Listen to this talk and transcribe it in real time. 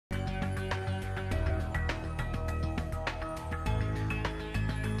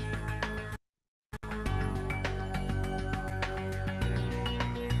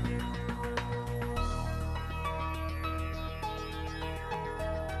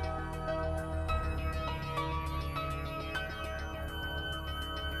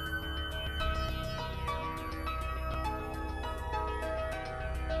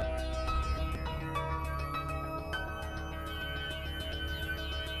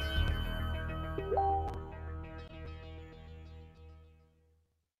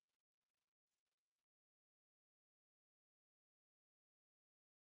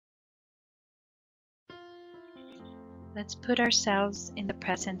Let's put ourselves in the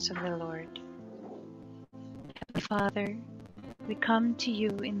presence of the Lord. Heavenly Father, we come to you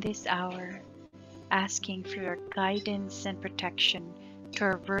in this hour, asking for your guidance and protection to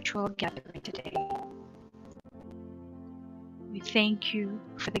our virtual gathering today. We thank you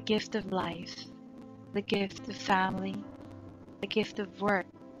for the gift of life, the gift of family, the gift of work,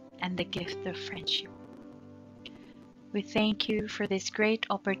 and the gift of friendship. We thank you for this great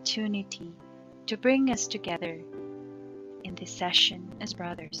opportunity to bring us together in this session as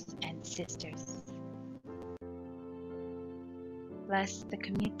brothers and sisters. Bless the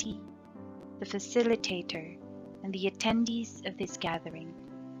community, the facilitator, and the attendees of this gathering.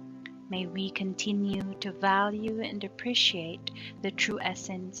 May we continue to value and appreciate the true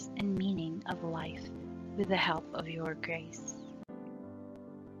essence and meaning of life with the help of your grace.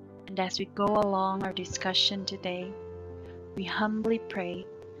 And as we go along our discussion today, we humbly pray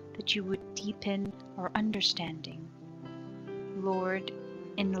that you would deepen our understanding. Lord,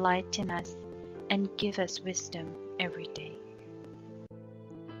 enlighten us and give us wisdom every day.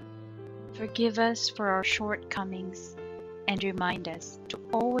 Forgive us for our shortcomings and remind us to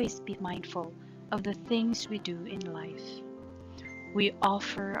always be mindful of the things we do in life. We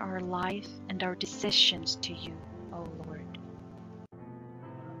offer our life and our decisions to you, O Lord.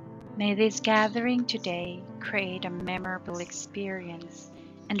 May this gathering today create a memorable experience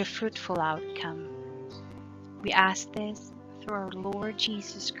and a fruitful outcome. We ask this through our Lord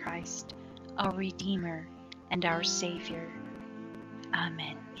Jesus Christ, our Redeemer and our Savior.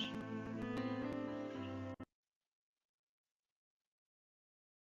 Amen.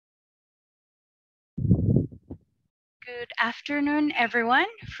 Good afternoon, everyone.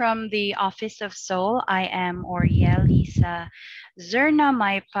 From the Office of Soul, I am Oriel Lisa Zerna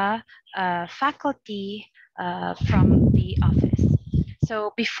Maipa, faculty from the office.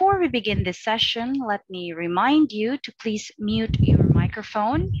 So before we begin this session, let me remind you to please mute your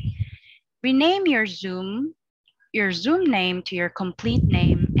microphone, rename your Zoom name to your complete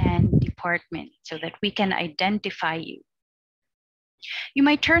name and department so that we can identify you. You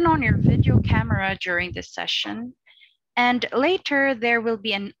might turn on your video camera during this session, and later there will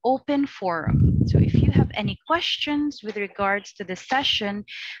be an open forum. So if you have any questions with regards to the session,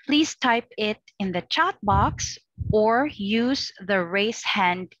 please type it in the chat box or use the raise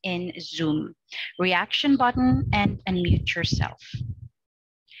hand in Zoom reaction button and unmute yourself.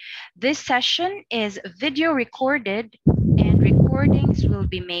 This session is video recorded and recordings will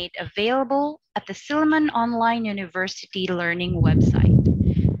be made available at the Silliman Online University Learning website.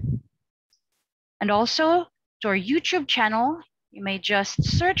 And also to our YouTube channel, you may just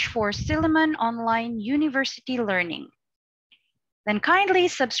search for Silliman Online University Learning. Then kindly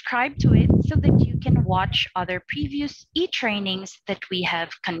subscribe to it so that you can watch other previous e-trainings that we have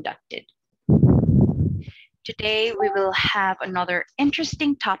conducted. Today, we will have another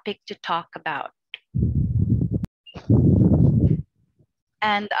interesting topic to talk about.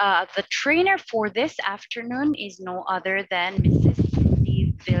 And the trainer for this afternoon is no other than Mrs.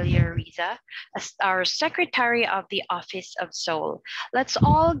 Villariza, as our Secretary of the Office of Soul. Let's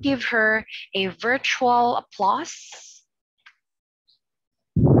all give her a virtual applause.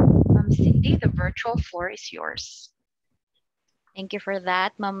 Cindy, the virtual floor is yours. Thank you for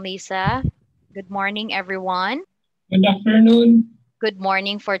that, Ma'am Lisa. Good morning, everyone. Good afternoon. Good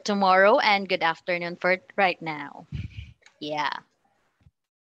morning for tomorrow and good afternoon for right now. Yeah.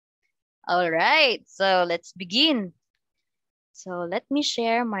 All right, so let's begin. So let me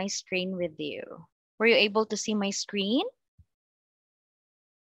share my screen with you. Were you able to see my screen?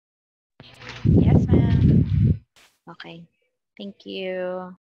 Yes, ma'am. Okay, thank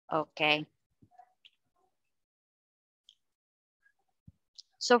you. Okay.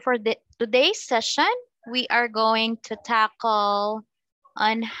 So for today's session, we are going to tackle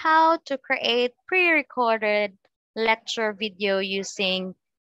on how to create pre-recorded lecture video using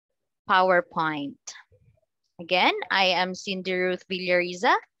PowerPoint. Again, I am Cindy Ruth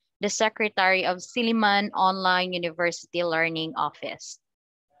Villariza, the Secretary of Silliman Online University Learning Office.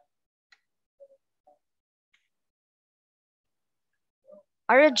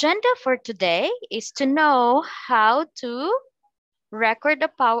 Our agenda for today is to know how to record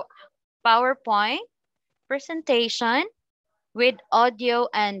a PowerPoint presentation with audio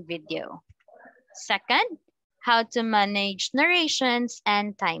and video. Second, how to manage narrations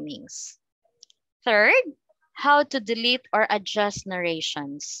and timings. Third, how to delete or adjust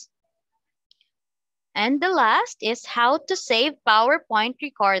narrations. And the last is how to save PowerPoint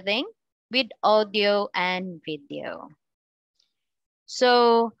recording with audio and video.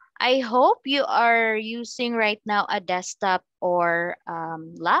 So I hope you are using right now a desktop or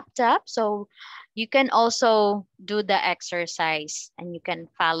laptop. So you can also do the exercise and you can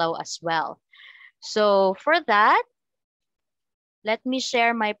follow as well. So for that, let me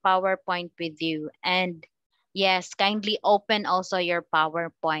share my PowerPoint with you. And yes, kindly open also your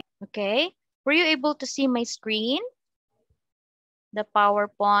PowerPoint. Okay. Were you able to see my screen? The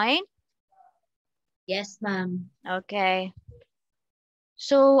PowerPoint? Yes, ma'am. Okay.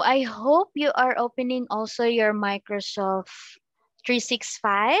 So I hope you are opening also your Microsoft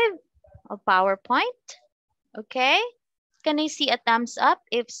 365 or PowerPoint. Okay. Can I see a thumbs up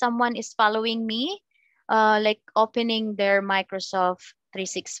if someone is following me? Like opening their Microsoft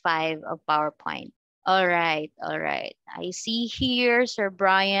 365 of PowerPoint. All right, all right. I see here Sir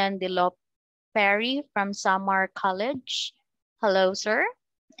Brian DeLop Perry from Samar College. Hello, sir.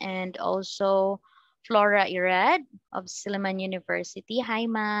 And also Flora Ired of Silliman University. Hi,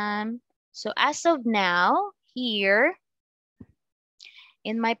 ma'am. So as of now, here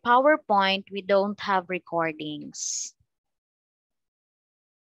in my PowerPoint, we don't have recordings.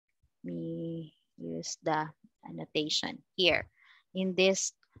 Let me use the annotation here. In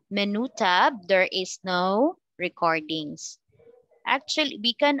this menu tab, there is no recordings. Actually,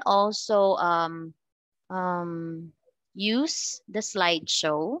 we can also use the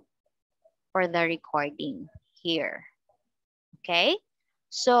slideshow for the recording here. Okay,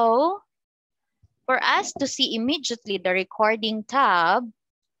 so for us to see immediately the recording tab,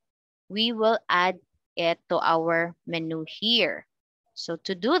 we will add it to our menu here. So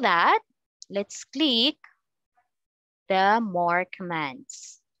to do that, let's click the more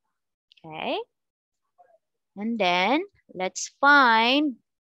commands. Okay, and then let's find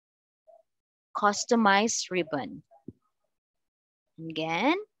customize ribbon.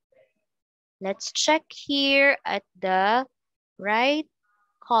 Again, let's check here at the right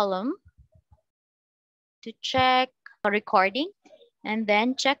column to check recording, and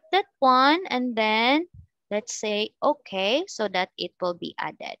then check that one, and then let's say okay, so that it will be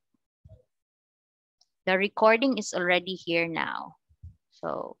added. The recording is already here now.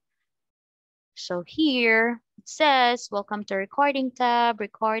 So here it says, welcome to recording tab,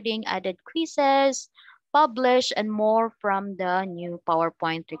 recording, added quizzes, publish, and more from the new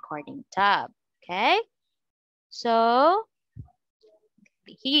PowerPoint recording tab. Okay, so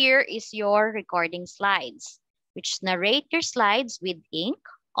here is your recording slides, which narrate your slides with ink,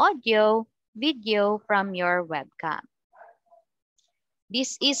 audio, video from your webcam.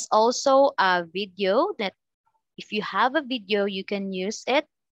 This is also a video that if you have a video, you can use it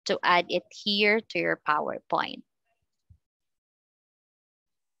to add it here to your PowerPoint.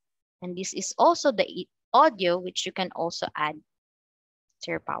 And this is also the audio, which you can also add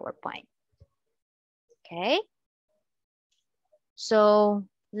to your PowerPoint. Okay. So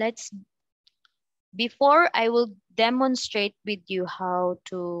before I will demonstrate with you how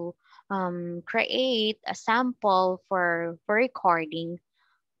to create a sample for recording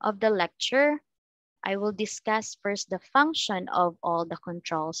of the lecture, I will discuss first the function of all the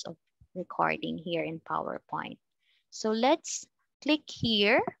controls of recording here in PowerPoint. So let's click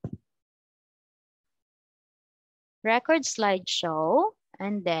here, record slideshow,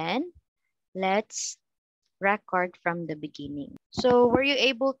 and then let's record from the beginning. So were you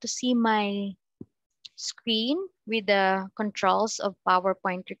able to see my screen with the controls of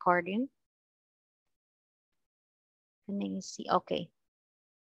PowerPoint recording? Can you see? Okay.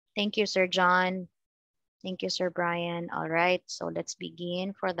 Thank you, Sir John. Thank you, Sir Brian. All right, so let's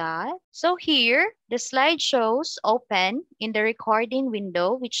begin for that. So here, the slide shows open in the recording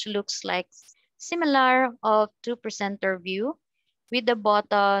window, which looks like similar to presenter view with the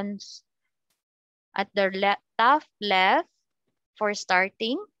buttons at the top left for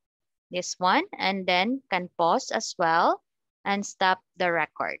starting this one, and then can pause as well and stop the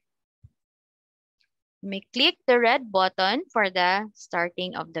record. You may click the red button for the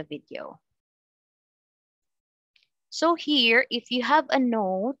starting of the video. So here, if you have a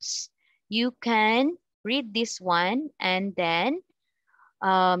notes, you can read this one, and then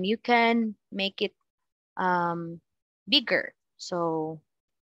you can make it bigger. So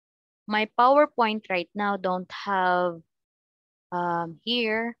my PowerPoint right now don't have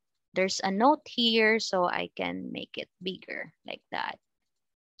here, there's a note here, so I can make it bigger like that.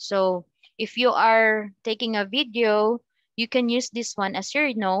 So if you are taking a video, you can use this one as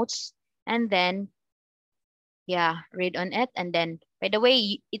your notes, and then read on it. And then, by the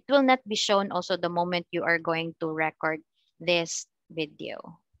way, it will not be shown also the moment you are going to record this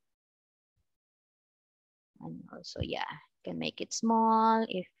video. And also, You can make it small.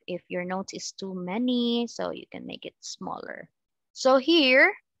 If your notes is too many, so you can make it smaller. So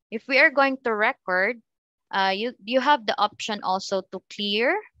here, if we are going to record, you have the option also to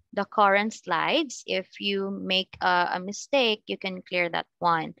clear the current slides. If you make a mistake, you can clear that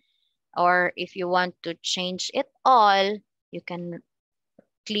one. Or if you want to change it all, you can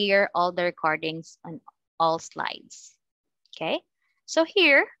clear all the recordings on all slides. Okay, so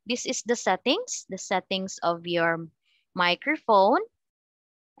here, this is the settings of your microphone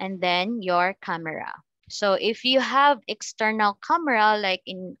and then your camera. So if you have external camera like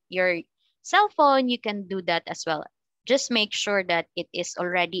in your cell phone, you can do that as well. Just make sure that it is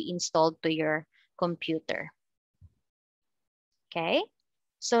already installed to your computer. Okay,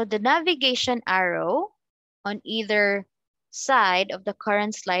 so the navigation arrow on either side of the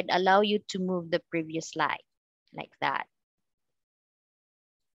current slide allow you to move the previous slide like that.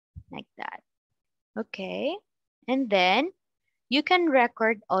 Like that. Okay, and then you can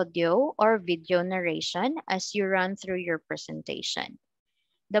record audio or video narration as you run through your presentation.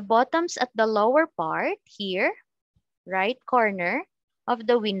 The buttons at the lower part here, right corner of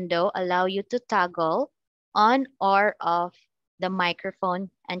the window, allow you to toggle on or off the microphone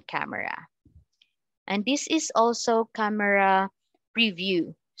and camera. And this is also camera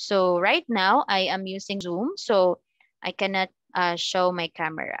preview. So right now I am using Zoom, so I cannot show my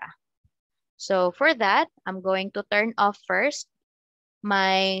camera. So for that, I'm going to turn off first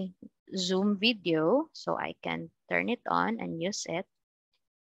my Zoom video so I can turn it on and use it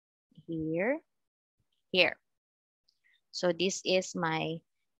here. So this is my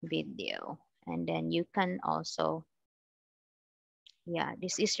video. And then you can also, yeah,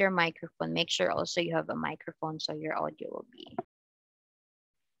 this is your microphone. Make sure also you have a microphone so your audio will be.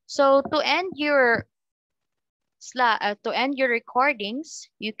 So to end your recordings,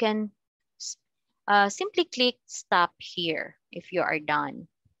 you can simply click stop here if you are done.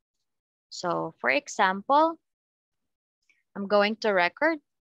 So for example, I'm going to record.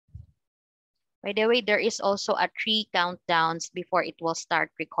 By the way, there is also a 3 countdowns before it will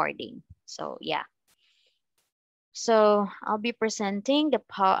start recording. So yeah. So I'll be presenting the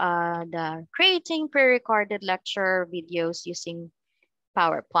creating pre-recorded lecture videos using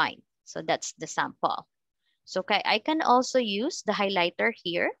PowerPoint. So that's the sample. So okay, I can also use the highlighter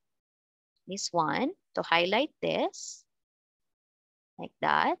here, this one, to highlight this, like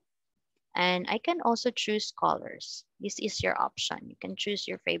that. And I can also choose colors. This is your option. You can choose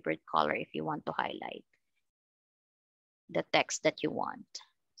your favorite color if you want to highlight the text that you want.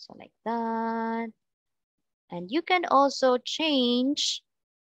 So like that. And you can also change,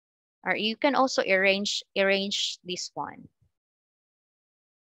 or you can also arrange this one.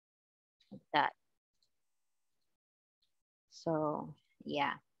 Like that. So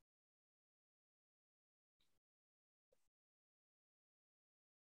yeah.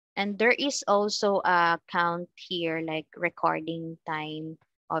 And there is also a count here, like recording time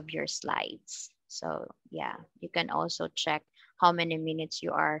of your slides. So yeah, you can also check how many minutes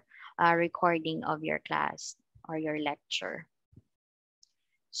you are recording of your class or your lecture.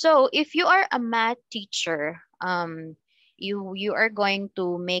 So if you are a math teacher, you are going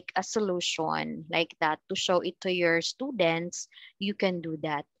to make a solution like that to show it to your students, you can do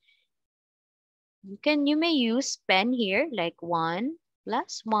that. You may use pen here, like 1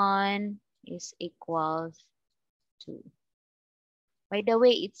 plus 1 is equals 2. By the way,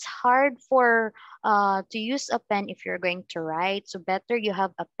 it's hard for to use a pen if you're going to write. So better you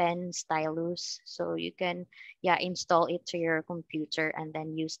have a pen stylus. So you can install it to your computer and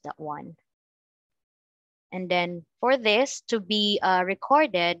then use that one. And then for this to be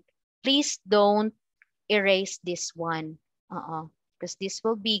recorded, please don't erase this one. Because this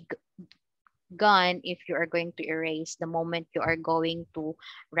will be gone if you are going to erase the moment you are going to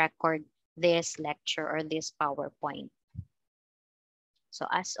record this lecture or this PowerPoint. So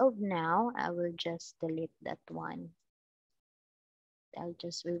as of now, I will just delete that one.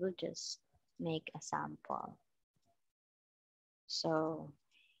 We will just make a sample. So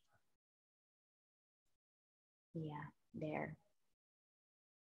yeah, there.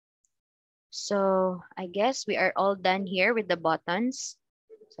 So I guess we are all done here with the buttons.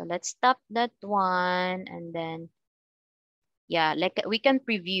 So let's stop that one, and then yeah, like we can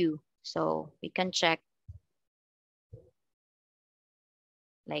preview. So we can check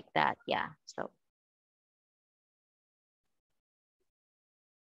like that. Yeah. So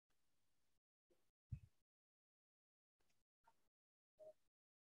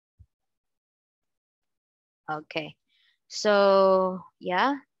okay. So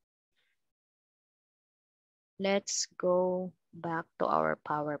yeah, let's go back to our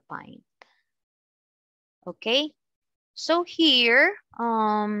PowerPoint. Okay. So here,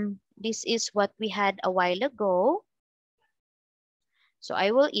 this is what we had a while ago. So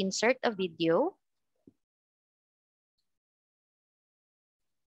I will insert a video.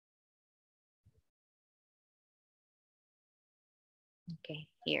 Okay,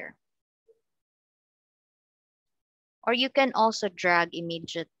 here. Or you can also drag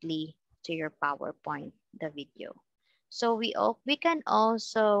immediately to your PowerPoint, the video. So we can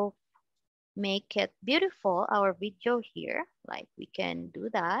also make it beautiful, our video here. Like we can do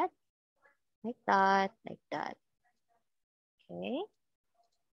that, like that, like that. Okay.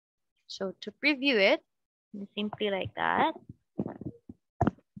 So to preview it, simply like that.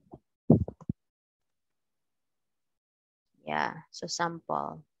 Yeah, so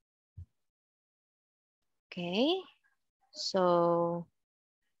sample. Okay, so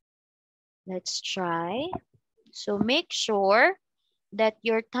let's try. So make sure that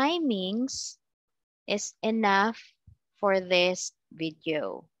your timings is enough for this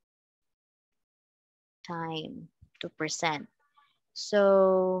video. Time 2%.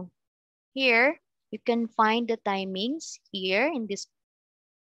 So here, you can find the timings here in this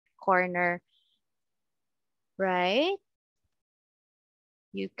corner, right?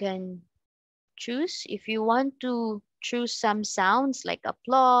 You can choose if you want to choose some sounds like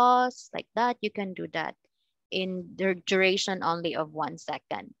applause, like that, you can do that in the duration only of 1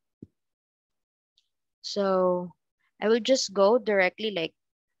 second. So I will just go directly like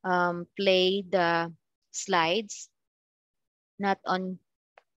play the slides, not on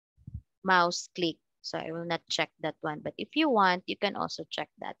mouse click. So I will not check that one. But if you want, you can also check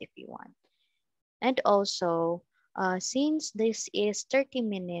that if you want. And also, since this is 30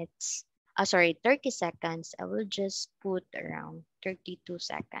 minutes, 30 seconds, I will just put around 32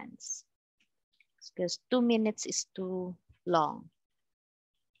 seconds because 2 minutes is too long.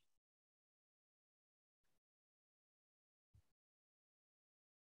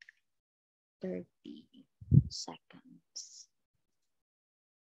 30 seconds.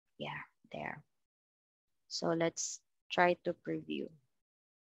 Yeah, there. So let's try to preview.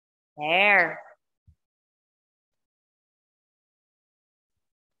 There.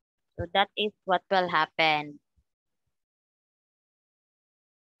 So that is what will happen.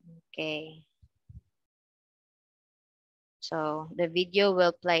 Okay. So the video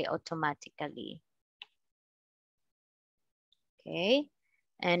will play automatically. Okay.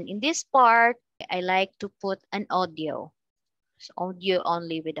 And in this part, I like to put an audio. So audio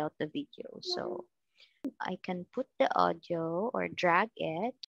only without the video. So I can put the audio or drag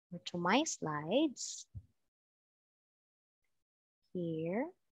it to my slides. Here.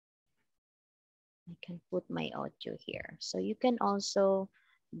 I can put my audio here. So you can also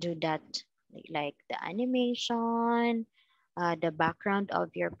do that like the animation, the background of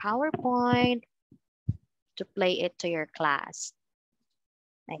your PowerPoint to play it to your class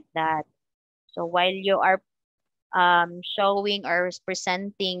like that. So while you are showing or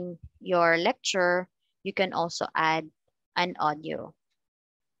presenting your lecture, you can also add an audio.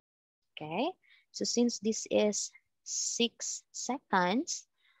 Okay, so since this is 6 seconds,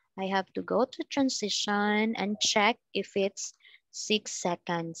 I have to go to transition and check if it's 6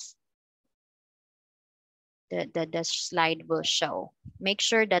 seconds. The slide will show. Make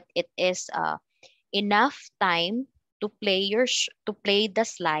sure that it is enough time to play the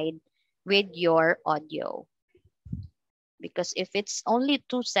slide with your audio. Because if it's only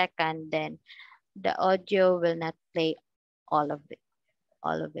 2 seconds, then the audio will not play all of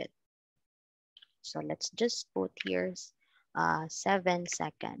it. So let's just put here 7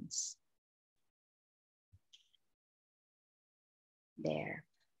 seconds. There.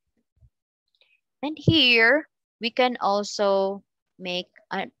 And here, we can also make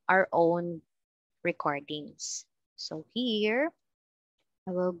our own recordings. So here,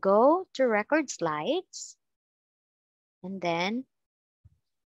 I will go to record slides and then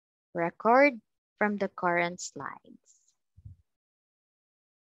record from the current slides.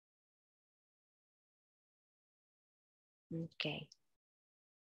 Okay.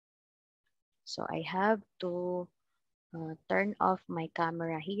 So I have to turn off my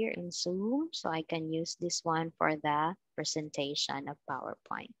camera here in Zoom so I can use this one for the presentation of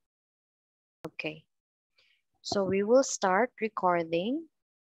PowerPoint. Okay. So we will start recording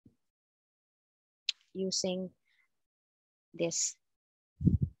using this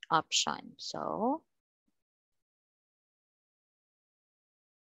option. So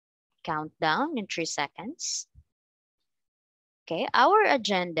countdown in 3 seconds. Okay, our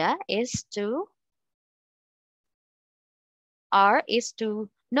agenda is to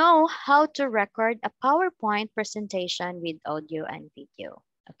know how to record a PowerPoint presentation with audio and video.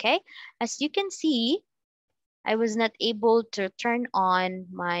 Okay, as you can see, I was not able to turn on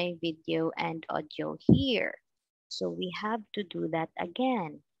my video and audio here. So we have to do that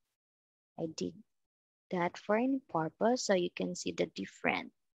again. I did that for any purpose so you can see the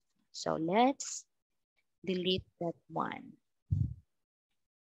difference. So let's delete that one.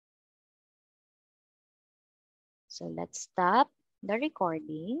 So let's stop the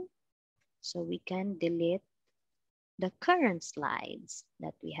recording so we can delete the current slides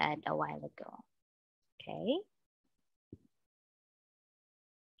that we had a while ago. Okay.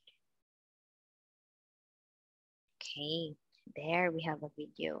 Okay, there we have a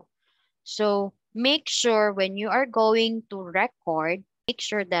video. So make sure when you are going to record, make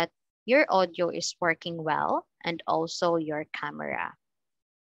sure that your audio is working well and also your camera.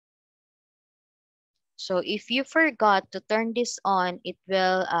 So if you forgot to turn this on, it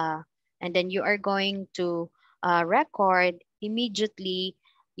will, and then you are going to record immediately.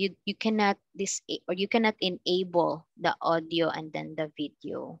 You cannot or you cannot enable the audio and then the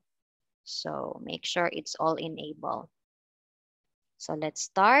video. So make sure it's all enabled. So let's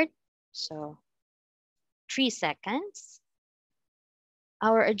start. So 3 seconds.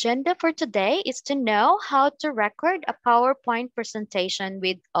 Our agenda for today is to know how to record a PowerPoint presentation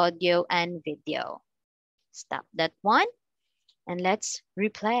with audio and video. Stop that one and let's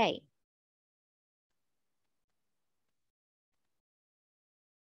replay.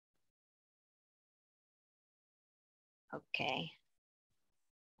 Okay.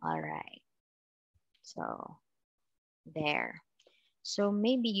 All right. So there. So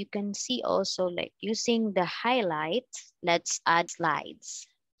maybe you can see also like using the highlights, let's add slides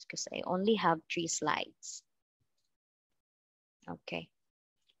because I only have 3 slides. Okay.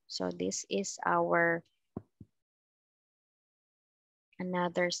 So this is our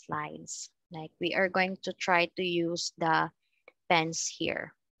another slides. Like we are going to try to use the pens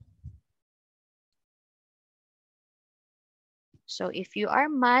here. So if you are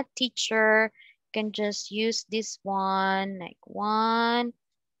math teacher, you can just use this one, like 1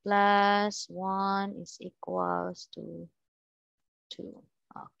 plus 1 is equals to 2.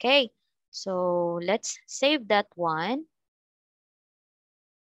 Okay, so let's save that one.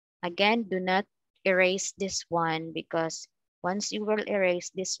 Again, do not erase this one because once you will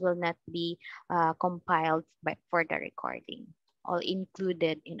erase, this will not be compiled for the recording, all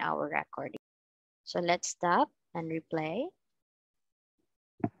included in our recording. So let's stop and replay.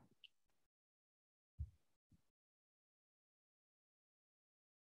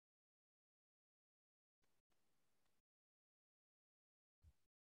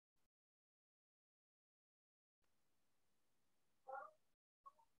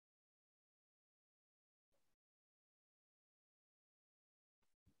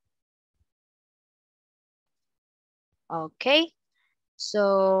 Okay,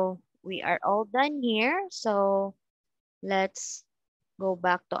 so we are all done here. So let's go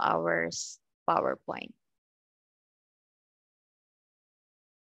back to our PowerPoint.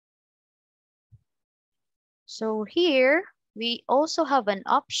 So here we also have an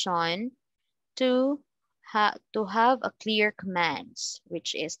option to have a clear commands,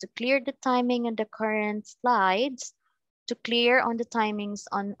 which is to clear the timing on the current slides, to clear on the timings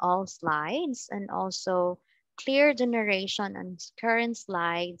on all slides, and also clear the narration on current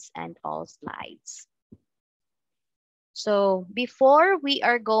slides and all slides. So before we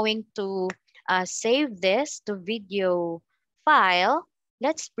are going to save this to video file,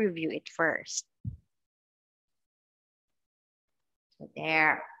 let's preview it first. So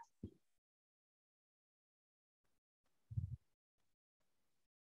there.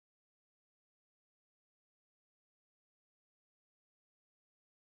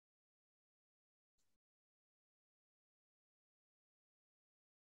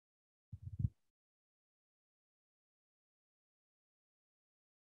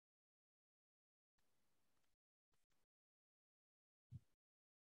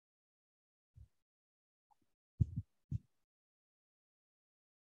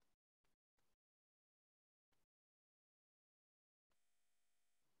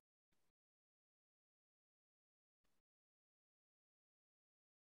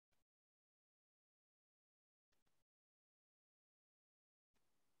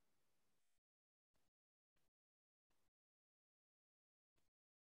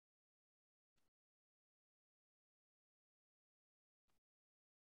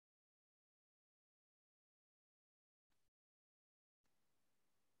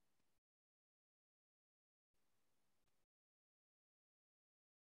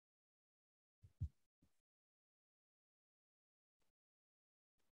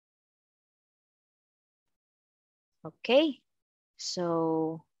 Okay,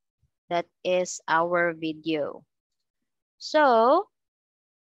 so That is our video. So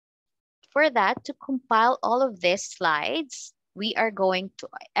for that, to compile all of these slides, we are going to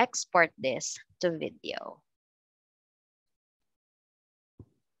export this to video.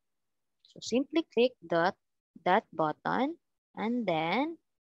 So simply click that button, and then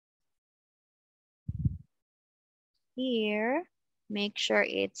here, make sure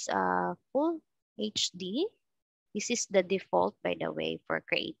it's full HD. This is the default, by the way, for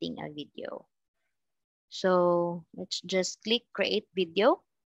creating a video. So let's just click create video.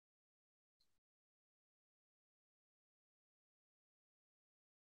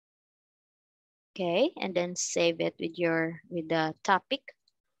 Okay, and then save it with the topic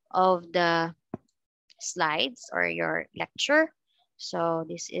of the slides or your lecture. So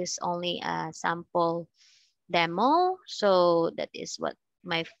this is only a sample demo. So that is what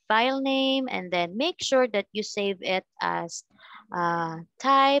my file name, and then make sure that you save it as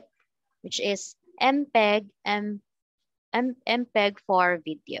type, which is MPEG MPEG for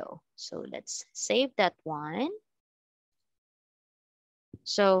video. So let's save that one.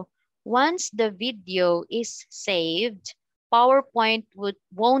 So once the video is saved, PowerPoint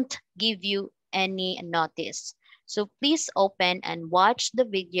won't give you any notice. So please open and watch the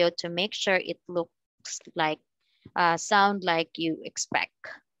video to make sure it looks like, sound like you expect.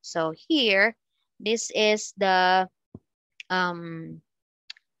 So here, this is the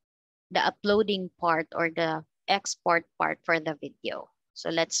uploading part or the export part for the video. So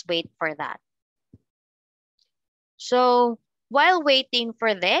let's wait for that. So while waiting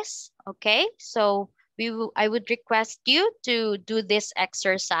for this, okay, so I would request you to do this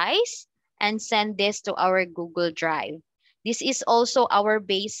exercise and send this to our Google Drive. This is also our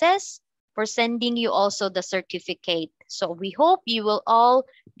basis for sending you also the certificate. So we hope you will all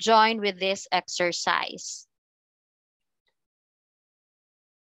join with this exercise.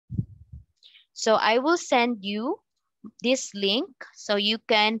 So I will send you this link so you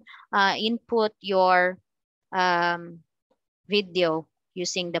can input your video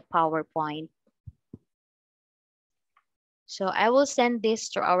using the PowerPoint. So I will send this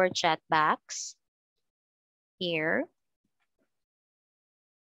to our chat box here.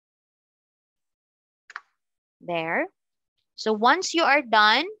 There. So once you are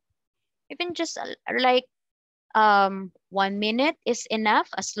done, even just like 1 minute is enough,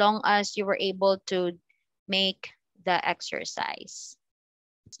 as long as you were able to make the exercise.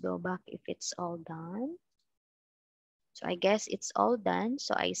 Let's go back if it's all done. So I guess it's all done.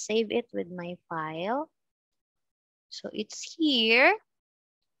 So I save it with my file. So it's here.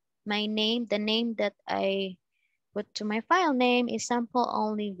 My name, the name that I put to my file name is sample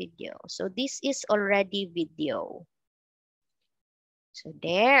only video. So this is already video. So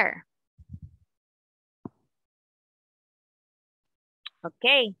there.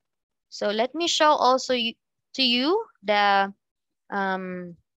 Okay. So let me show also to you the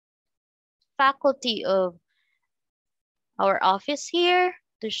faculty of our office here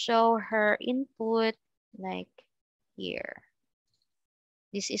to show her input like here.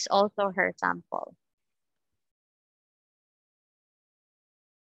 This is also her sample.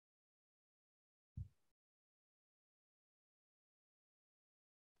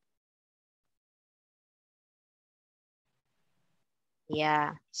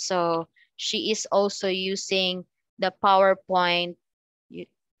 Yeah, so she is also using the PowerPoint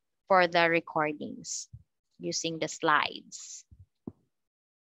for the recordings, using the slides.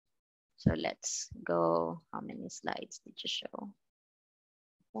 So let's go. How many slides did you show?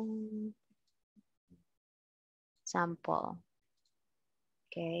 Sample.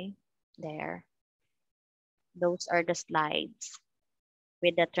 Okay, there. Those are the slides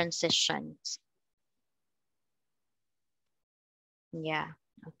with the transitions. Yeah,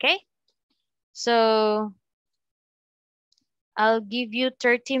 okay. So I'll give you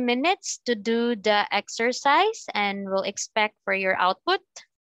 30 minutes to do the exercise and we'll expect for your output.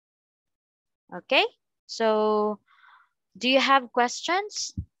 Okay, so do you have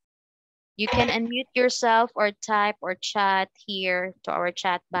questions? You can unmute yourself or type or chat here to our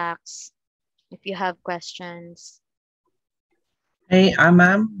chat box if you have questions. Hey,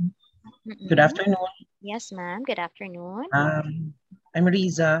 ma'am. Good afternoon. Yes, ma'am. Good afternoon. I'm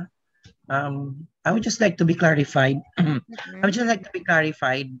Riza. I would just like to be clarified. I would just like to be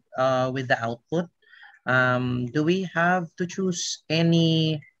clarified with the output. Do we have to choose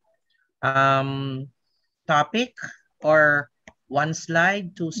any topic or 1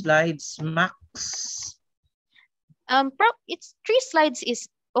 slide, 2 slides max? It's 3 slides is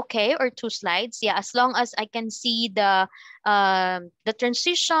okay, or 2 slides. Yeah, as long as I can see the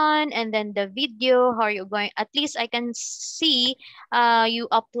transition and then the video, how you're going, at least I can see you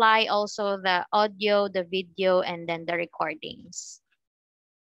apply also the audio, the video, and then the recordings.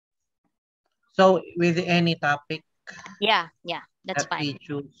 So with any topic Yeah, that's that fine. we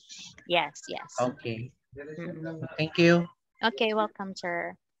choose. Yes. Okay. Mm-mm. Thank you. Okay, welcome,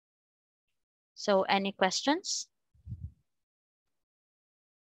 sir. So any questions?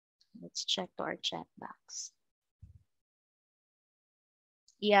 Let's check to our chat box.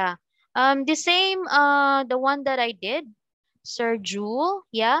 Yeah. The same, the one that I did, Sir Jewel.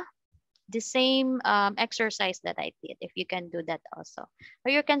 Yeah, the same exercise that I did. If you can do that also,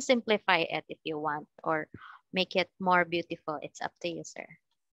 or you can simplify it if you want, or make it more beautiful. It's up to you, sir.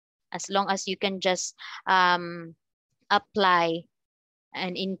 As long as you can just apply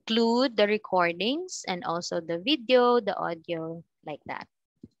and include the recordings and also the video, the audio, like that.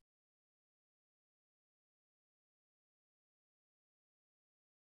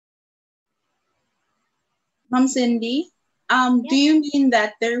 Ma'am Cindy, do Yeah. you mean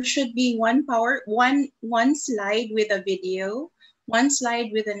that there should be one slide with a video, one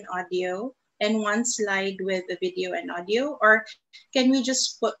slide with an audio, and one slide with the video and audio, or can we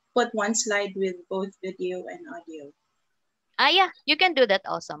just put one slide with both video and audio? Yeah, you can do that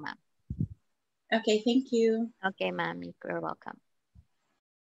also, ma'am. Okay, thank you. Okay, ma'am, you're welcome.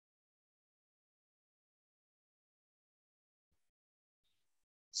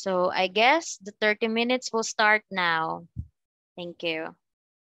 So I guess the 30 minutes will start now. Thank you.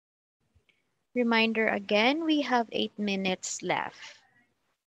 Reminder again, we have 8 minutes left.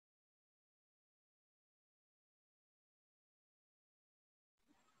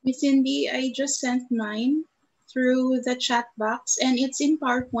 Miss Cindy, I just sent mine through the chat box and it's in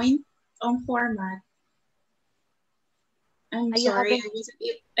PowerPoint format. I'm You sorry, haven't?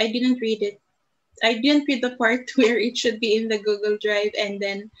 I didn't read it. I didn't read the part where it should be in the Google Drive and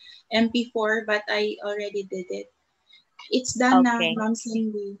then MP4, but I already did it. It's done now, Okay. Mom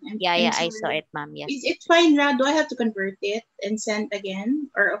Cindy. Yeah, I'm I saw sorry. it, ma'am. Yes. It's fine, Ra. Do I have to convert it and send again?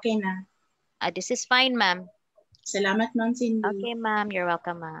 Or okay na? This is fine, ma'am. Salamat, Mom Cindy. Okay, ma'am. You're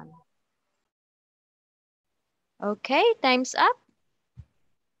welcome, ma'am. Okay, time's up.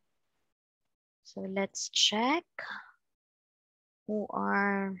 So let's check who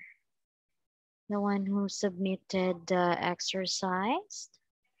are the one who submitted the exercise.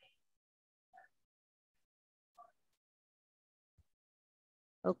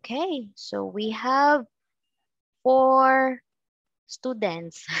 Okay, so we have 4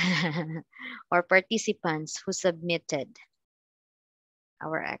 students or participants who submitted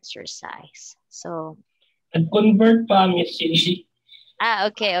our exercise. So, Nag-convert pa, Miss Cindy.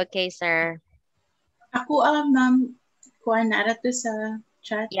 okay, sir. Ako, ma'am, kuha na to sa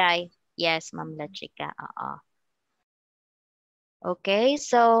chat. Yeah, yes, Ma'am Lachika. Okay,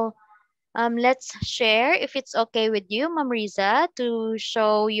 so let's share if it's okay with you, Ma'am Riza, to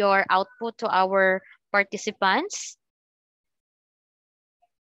show your output to our participants.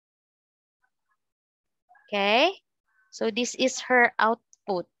 Okay, so this is her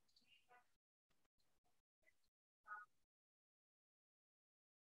output.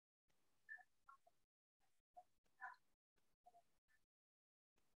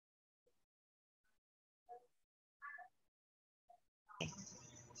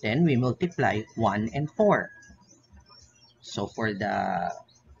 Then we multiply 1 and 4. So for this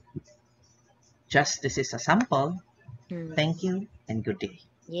is a sample. Thank you and good day.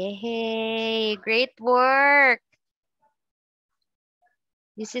 Yay, great work.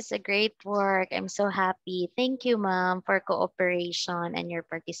 This is a great work. I'm so happy. Thank you, Ma'am, for cooperation and your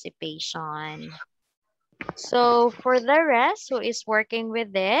participation. So for the rest who is working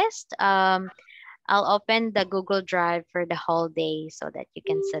with this, I'll open the Google Drive for the whole day so that you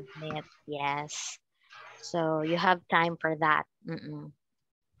can submit. Yes. So you have time for that.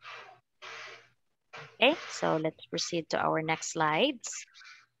 Okay, so let's proceed to our next slides.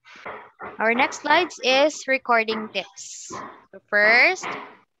 Our next slides is recording tips. So first,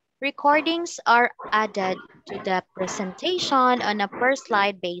 recordings are added to the presentation on a per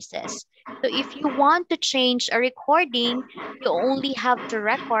slide basis. So if you want to change a recording, you only have to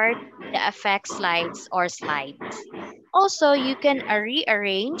record the effect slides or slides. Also, you can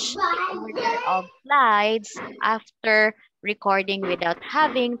rearrange the order of slides after recording without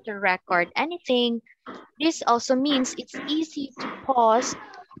having to record anything. This also means it's easy to pause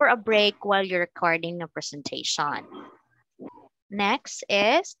for a break while you're recording a presentation. Next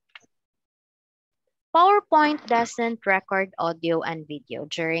is PowerPoint doesn't record audio and video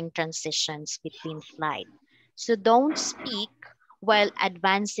during transitions between slides. So don't speak while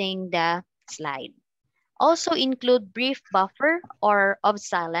advancing the slide. Also include brief buffer or of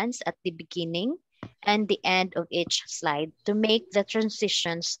silence at the beginning and the end of each slide to make the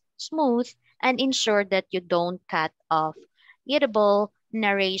transitions smooth and ensure that you don't cut off audible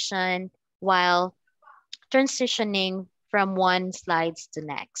narration while transitioning from one slides to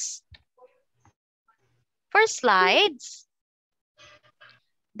next. For slides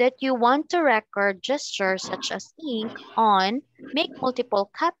that you want to record gestures such as ink on, make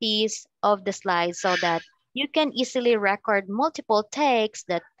multiple copies of the slides so that you can easily record multiple takes,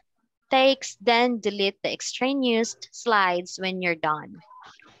 then delete the extraneous slides when you're done.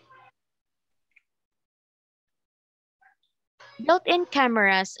 Built-in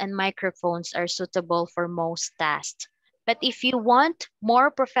cameras and microphones are suitable for most tasks. But if you want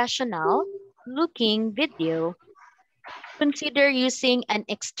more professional looking video, consider using an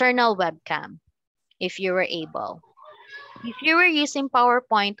external webcam if you were able. If you were using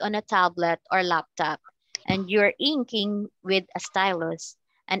PowerPoint on a tablet or laptop and you're inking with a stylus,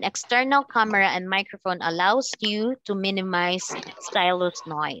 an external camera and microphone allows you to minimize stylus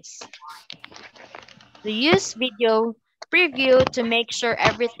noise. So use video preview to make sure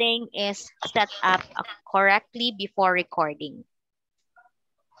everything is set up correctly before recording.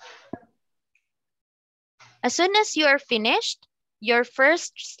 As soon as you are finished your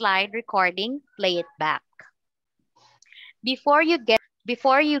first slide recording, play it back. Before you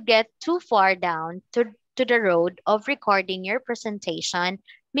get too far down to the road of recording your presentation,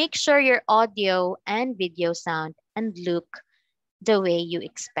 make sure your audio and video sound and look the way you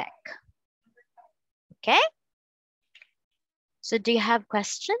expect. Okay? So do you have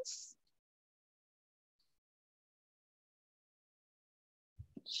questions?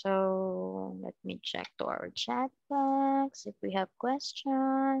 So let me check to our chat box if we have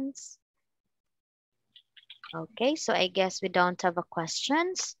questions. Okay, so I guess we don't have a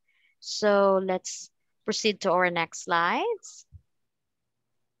questions. So let's proceed to our next slides.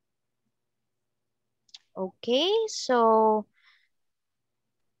 Okay, so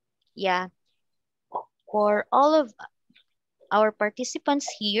yeah, for all of our participants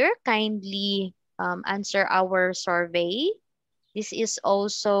here, kindly answer our survey. This is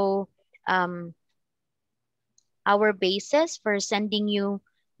also our basis for sending you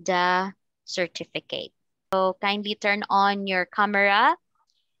the certificate. So kindly turn on your camera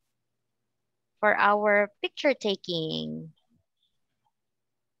for our picture taking.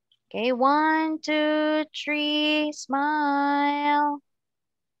 Okay, 1, 2, 3, smile.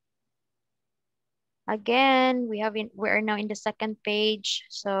 Again, we are now in the second page,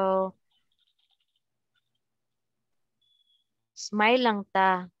 so smile lang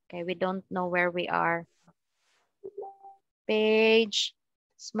ta. Okay, we don't know where we are. Page,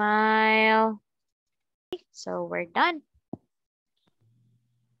 smile. So we're done.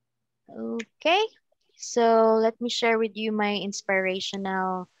 Okay, so let me share with you my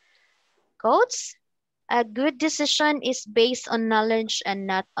inspirational quotes. A good decision is based on knowledge and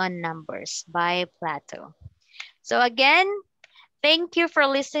not on numbers, by Plato. So again, thank you for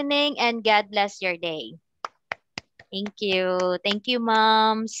listening and God bless your day. Thank you. Thank you,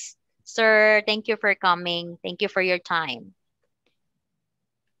 moms. Sir, thank you for coming. Thank you for your time.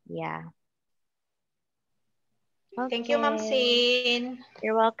 Yeah. Okay. Thank you, Ma'am Sin.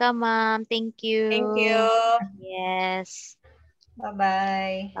 You're welcome, ma'am. Thank you. Thank you. Yes.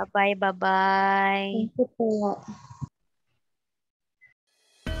 Bye-bye. Bye-bye, bye-bye. Thank you po.